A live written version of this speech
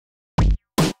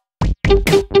Well,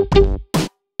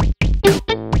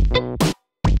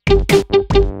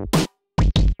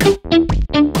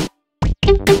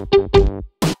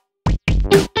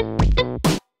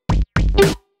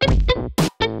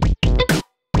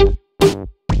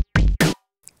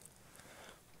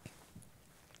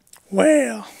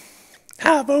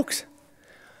 hi folks.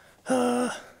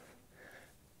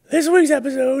 This week's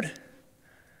episode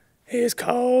is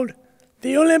called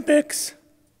The Olympics,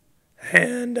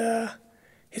 and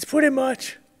it's pretty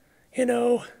much,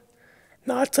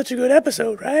 not such a good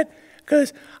episode, right?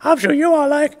 Because I'm sure you're all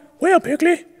like, well,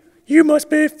 Pickley, you must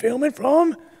be filming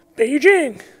from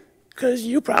Beijing, because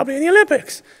you're probably in the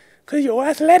Olympics, because you're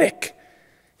athletic,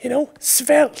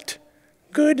 svelte,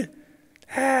 good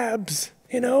abs,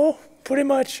 pretty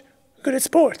much good at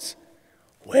sports.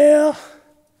 Well,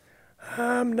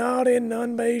 I'm not in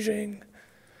none Beijing.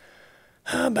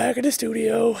 I'm back at the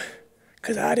studio,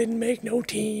 because I didn't make no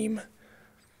team.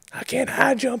 I can't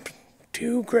high jump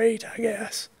too great, I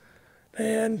guess.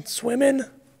 And swimming,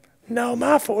 not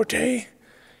my forte,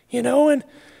 and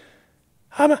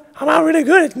I'm not really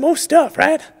good at most stuff,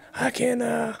 right? I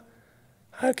can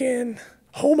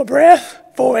hold my breath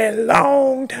for a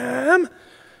long time,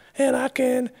 and I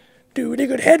can do really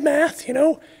good head math,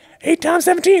 8 times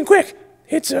 17, quick.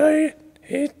 It's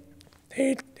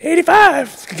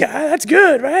 85, guy, that's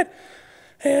good, right?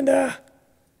 And,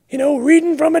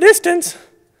 reading from a distance,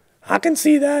 I can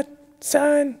see that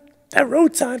sign, that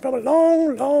road sign from a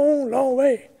long, long, long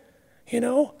way,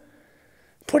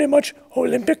 Pretty much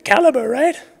Olympic caliber,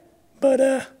 right?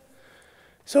 But,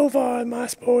 so far my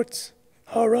sports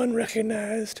are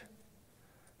unrecognized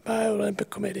by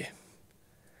Olympic Committee.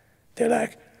 They're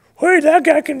like, wait, that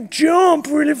guy can jump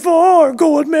really far,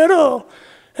 gold medal.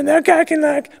 And that guy can,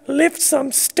 lift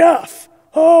some stuff.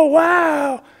 Oh,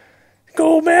 wow,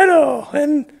 gold medal.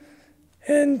 And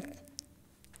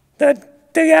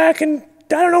that the guy can,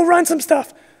 run some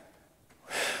stuff.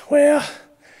 Well,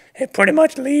 it pretty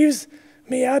much leaves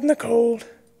me out in the cold.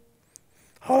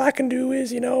 All I can do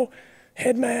is,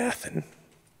 head math and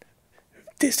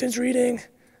distance reading,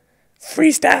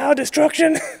 freestyle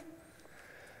destruction.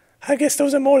 I guess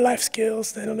those are more life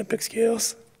skills than Olympic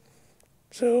skills.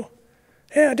 So,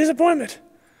 yeah, disappointment.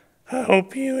 I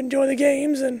hope you enjoy the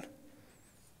games, and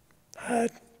I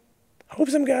hope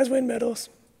some guys win medals.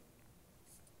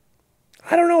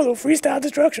 I don't know, though, freestyle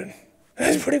destruction.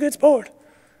 That's a pretty good sport.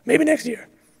 Maybe next year.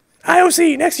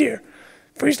 IOC, next year.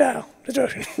 Freestyle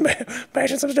destruction.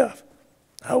 Bashing some stuff.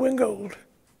 I'll win gold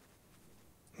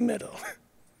medal.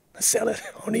 Sell it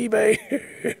on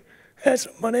eBay. That's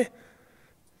some money.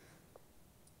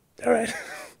 All right,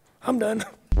 I'm done.